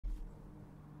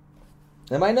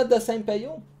Am I not the same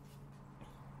Payo?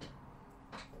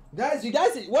 Guys, you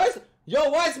guys, why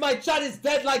is my chat is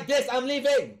dead like this? I'm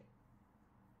leaving.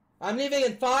 I'm leaving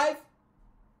in 5,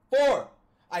 4.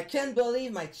 I can't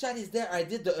believe my chat is there. I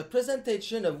did a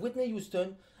presentation of Whitney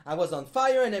Houston. I was on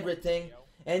fire and everything.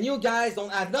 And you guys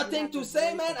don't have nothing to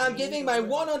say, man. I'm giving my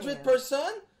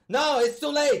 100%. No, it's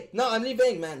too late. No, I'm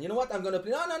leaving, man. You know what? I'm gonna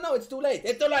play. No, it's too late.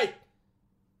 It's too late.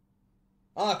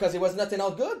 Ah, because it was nothing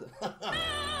out good.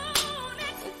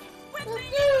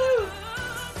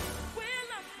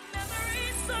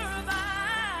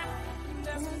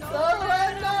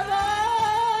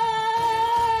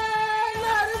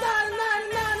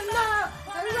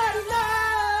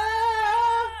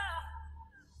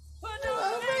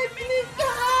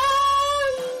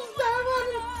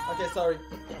 Okay, sorry.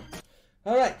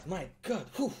 All right, my God.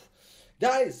 Whew.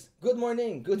 Guys, good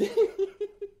morning. Good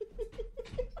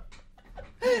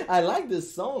I like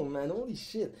this song, man. Holy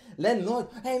shit. Landlord,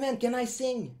 hey man, can I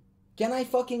sing? Can I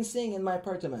fucking sing in my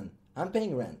apartment? I'm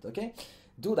paying rent, okay?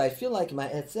 Dude, I feel like my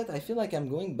headset, I feel like I'm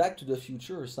going back to the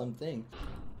future or something.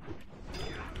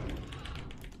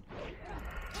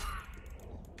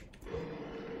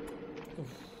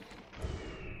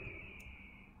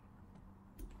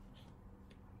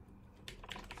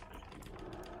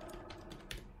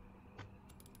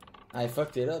 I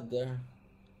fucked it up there.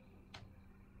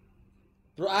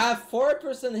 Bro, I have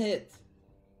 4% hit.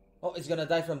 Oh, he's gonna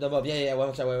die from the mob. Yeah,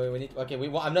 wait, we need. Okay,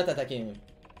 I'm not attacking him.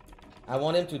 I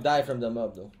want him to die from the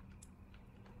mob, though.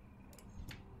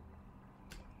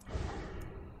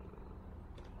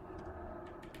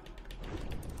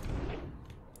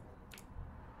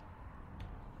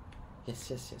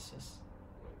 Yes.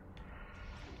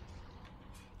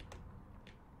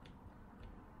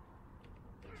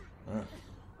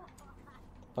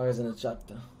 Fire's in the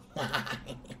chapter.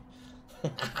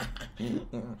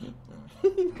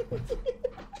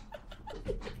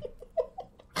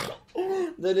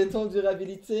 De l'éton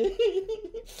durabilité.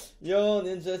 Yo,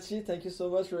 Ninja Chi, thank you so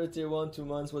much for a tier 1, 2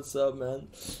 months. What's up, man?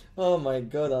 Oh my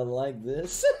god, I like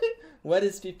this. What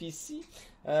is PPC?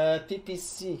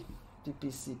 PPC.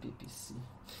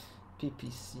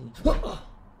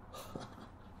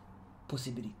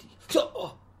 Possibility.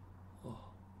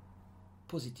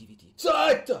 Positivity.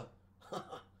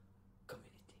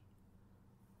 Community.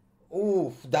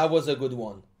 Oof, that was a good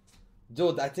one.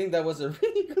 Dude, I think that was a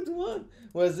really good one.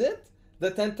 Was it?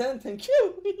 The 10-10, thank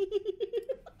you.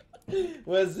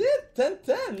 Was it?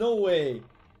 10-10? No way.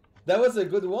 That was a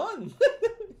good one.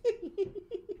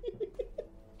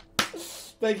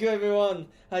 Thank you, everyone.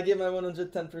 I gave my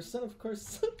 110%, of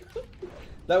course.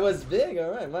 That was big,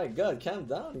 alright. My god, calm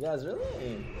down, guys,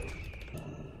 really?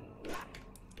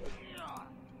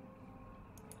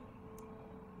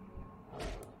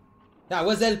 I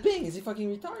was helping. Is he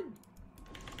fucking retarded?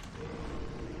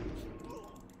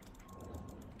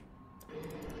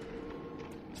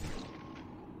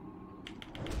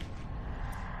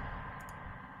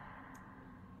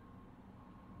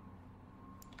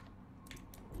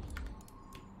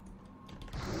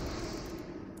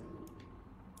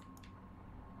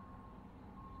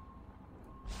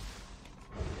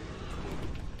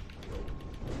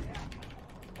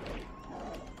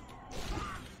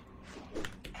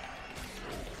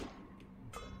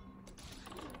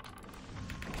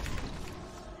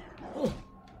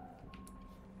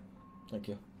 Thank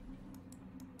you.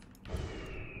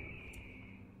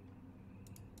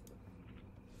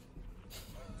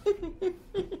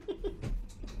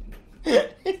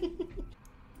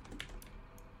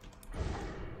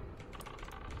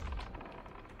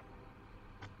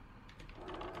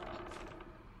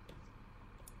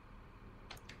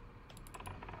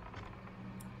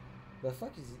 The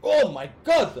fuck is it? Oh my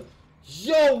god!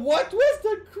 Yo, what was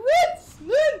the crits,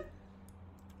 man?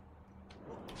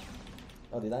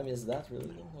 Oh, did I miss that? Really?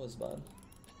 That was bad.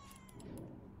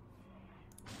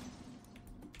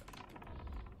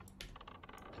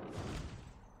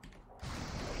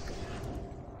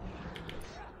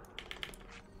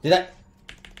 Did I?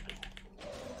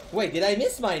 Wait, did I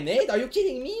miss my nade? Are you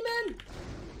kidding me, man?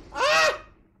 Ah!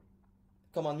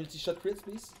 Come on, multi-shot crits,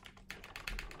 please.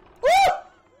 Woo!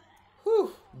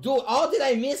 Whew. Dude, how did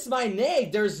I miss my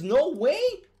nade? There's no way.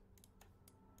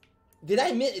 Did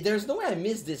I miss? There's no way I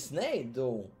missed this nade,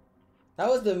 though. That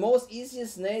was the most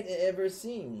easiest nade I ever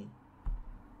seen.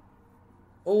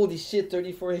 Holy shit,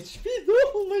 34 HP.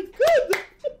 Oh my god.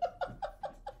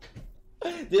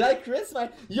 Did I crit my...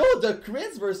 Yo, the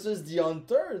crits versus the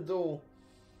Hunter, though.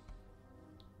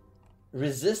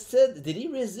 Resisted? Did he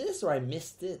resist or I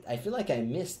missed it? I feel like I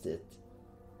missed it.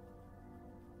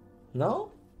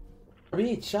 No?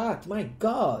 Really shocked. My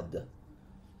god.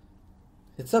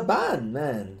 It's a ban,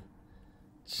 man.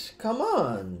 Come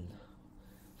on.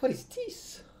 What is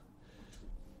this?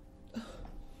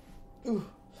 Ooh.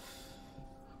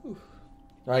 Ooh.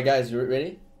 Alright guys, you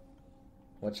ready?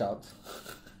 Watch out.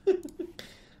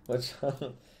 Watch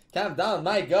out. Calm down,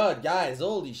 my god, guys.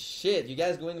 Holy shit. You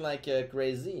guys going like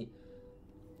crazy.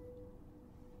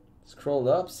 Scroll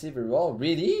up, see the roll.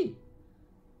 Really?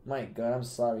 My god, I'm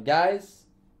sorry. Guys,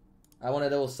 I want to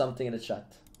know something in the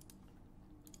chat.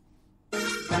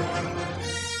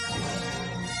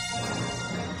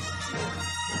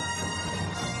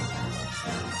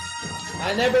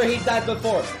 I never hit that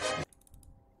before.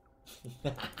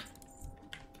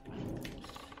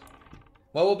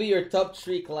 What will be your top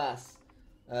 3 class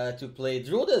to play?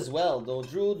 Druid as well, though.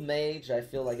 Druid, Mage, I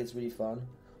feel like it's really fun.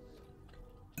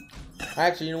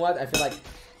 Actually, you know what? I feel like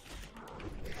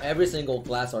every single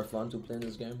class are fun to play in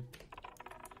this game.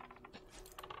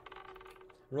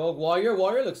 Rogue Warrior.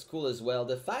 Warrior looks cool as well.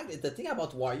 The thing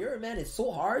about Warrior, man, it's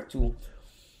so hard to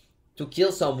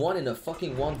kill someone in a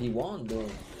fucking 1v1, though.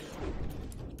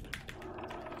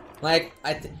 Like,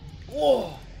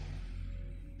 whoa!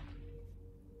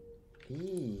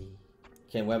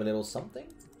 Can we have a little something?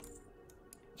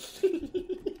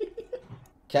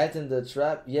 Cat in the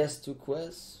Trap, yes, 2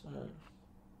 quests.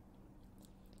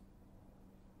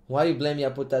 Why you blame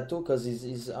Yaputato? Because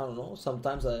he's I don't know.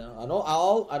 Sometimes I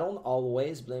don't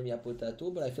always blame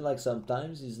Yaputato, but I feel like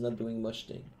sometimes he's not doing much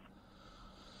thing.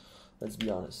 Let's be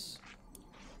honest.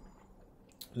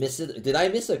 Did I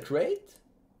miss a crate?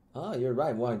 Ah, you're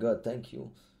right. Oh my god, thank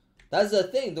you. That's the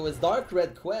thing, though. It's Dark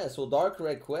Red Quest. So Dark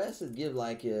Red Quest, it gives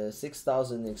like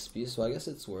 6,000 XP. So I guess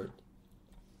it's worth.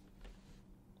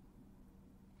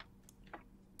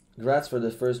 Congrats for the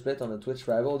first plate on the Twitch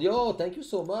rival. Yo, thank you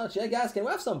so much. Yeah, guys, can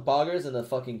we have some poggers in the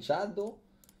fucking chat, though?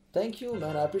 Thank you,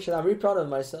 man. I appreciate it. I'm really proud of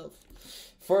myself.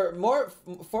 For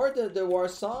the war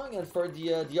song and for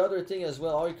the other thing as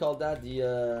well. How you call that?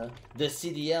 The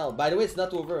CDL. By the way, it's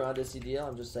not over, huh? The CDL.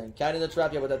 I'm just saying. Cat in the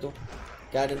trap, yeah, potato.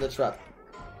 Cat in the trap.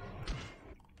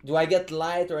 Do I get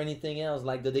light or anything else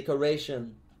like the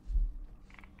decoration?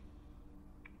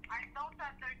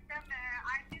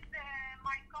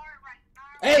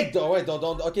 Hey, wait,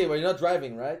 don't. Okay, well, you're not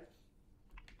driving, right?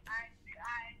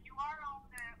 You are on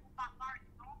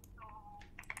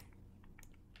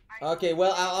the Okay,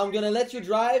 well, I'm gonna let you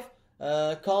drive.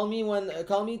 Call me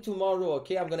tomorrow,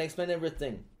 okay? I'm gonna explain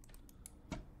everything.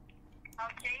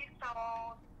 Okay, so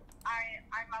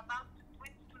I'm about to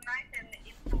switch tonight, and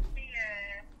it will be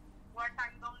what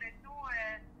I'm gonna do.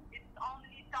 It's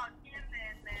only talking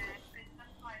and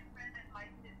Christmas, my friend and my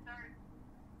sister.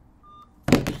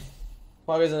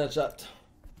 Poggers in the chat.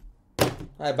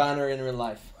 I ban her in real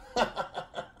life.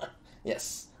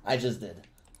 Yes, I just did.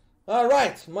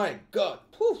 Alright, my god.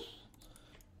 Poof.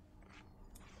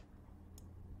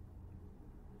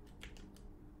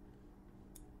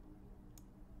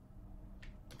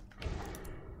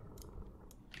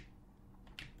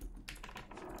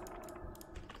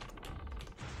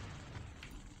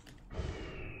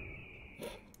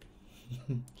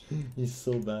 He's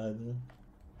so bad. Huh?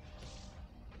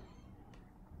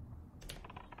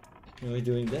 What are we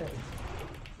doing there?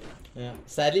 Yeah.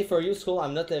 Sadly for you, Skull,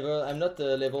 I'm not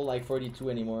level like 42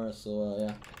 anymore. So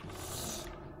yeah.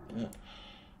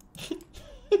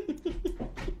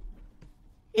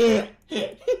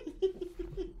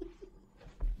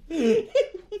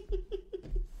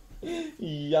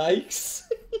 Yikes.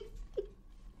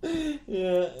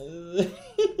 Yeah.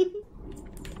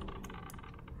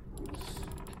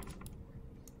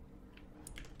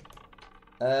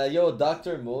 Yo,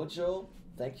 Dr. Mojo,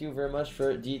 thank you very much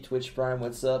for the Twitch Prime.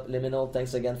 What's up? Liminal,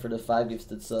 thanks again for the 5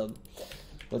 gifted sub.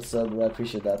 What's up, bro? I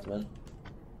appreciate that, man.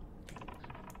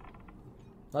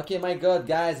 Okay, my god,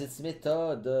 guys, it's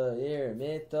Method here.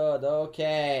 Method,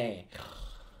 okay.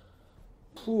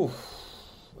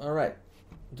 Alright.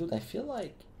 Dude, I feel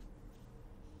like...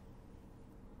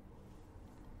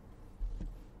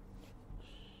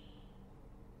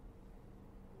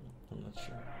 I'm not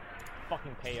sure.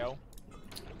 Fucking Payo.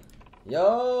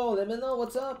 Yo, let me know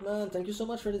what's up, man. Thank you so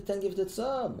much for the 10 gifted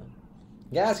sub.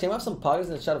 Guys, can we have some poggers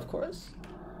in the chat, of course?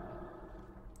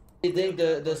 You think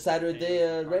the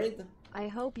Saturday raid? I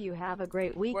hope you have a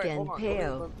great weekend, Wait,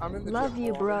 Payo. Love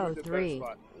you, bro. 3.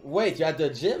 Wait, you're at the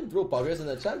gym? Bro, poggers in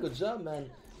the chat? Good job, man.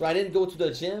 Bro, I didn't go to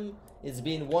the gym. It's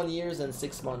been 1 year and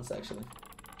 6 months, actually.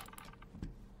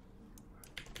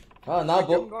 Oh, now,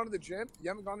 you haven't gone to the gym? You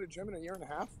haven't gone to the gym in a year and a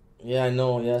half? Yeah, I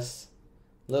know, yes.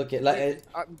 Look,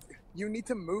 you need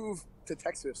to move to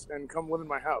Texas and come live in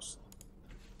my house.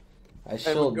 I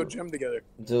should. And we can go gym together.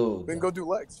 Dude. We can go do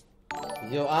legs.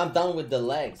 Yo, I'm done with the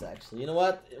legs, actually. You know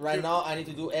what? Right now, I need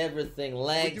to do everything.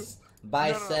 Legs,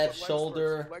 biceps, but legs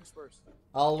shoulder. First. Legs first.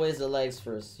 Always the legs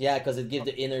first. Yeah, because it gives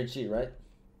the energy, right?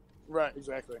 Right,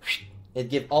 exactly. It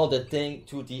gives all the thing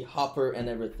to the hopper and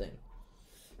everything.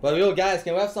 But yo, guys,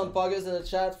 can we have some poggers in the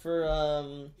chat for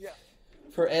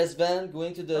S-Van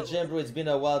going to the gym, bro? It's been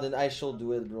a while, then I should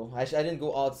do it, bro. I didn't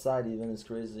go outside even. It's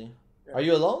crazy. Yeah. Are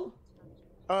you alone?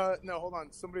 No, hold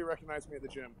on. Somebody recognized me at the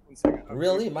gym. 1 second.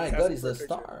 Really? My God, he's a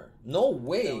star. No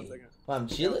way. Yeah, 1 second. I'm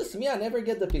jealous. Me, I never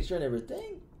get the picture and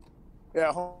everything.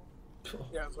 Yeah, hold on.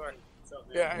 Yeah, sorry.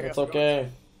 Yeah, It's okay.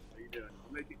 How you doing?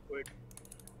 I'll make it quick.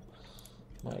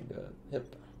 My God.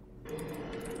 Hip.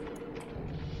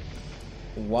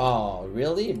 Wow,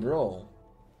 really, bro?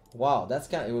 Wow, that's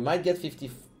kind of... We might get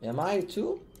 50... Am I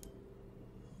too?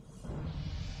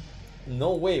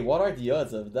 No way. What are the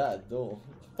odds of that, though?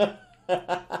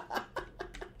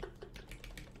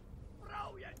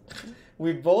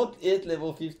 We both hit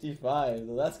level 55,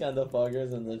 so that's kind of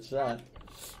poggers in the chat.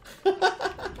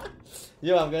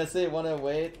 Yo, I'm gonna say wanna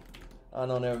wait. Oh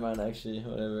no, never mind actually,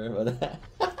 whatever. But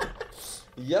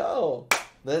yo,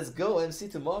 let's go MC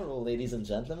tomorrow, ladies and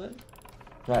gentlemen.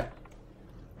 Right.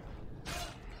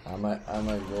 I might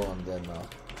go on them now.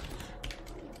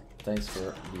 Thanks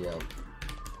for the help.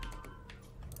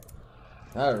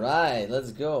 Alright,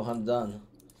 let's go. I'm done.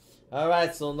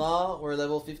 Alright, so now we're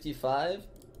level 55.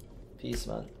 Peace,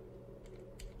 man.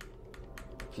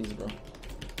 Peace, bro.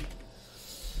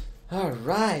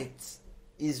 Alright.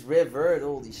 He's revert.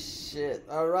 Holy shit.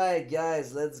 Alright,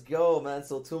 guys, let's go, man.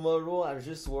 So tomorrow,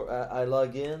 I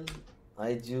log in.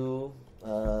 I do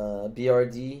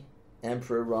BRD,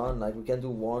 Emperor run. Like, we can do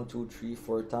 1, 2, 3,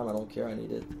 4 times. I don't care. I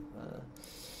need it.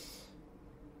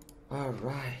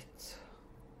 Alright.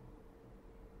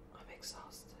 I'm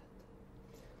exhausted.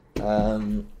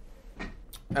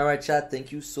 Alright, chat,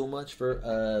 thank you so much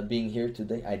for being here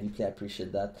today. I deeply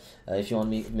appreciate that. If you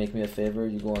want to make me a favor,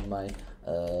 you go on my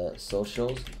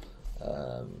socials,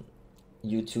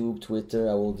 YouTube, Twitter.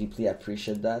 I will deeply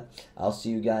appreciate that. I'll see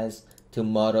you guys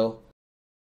tomorrow.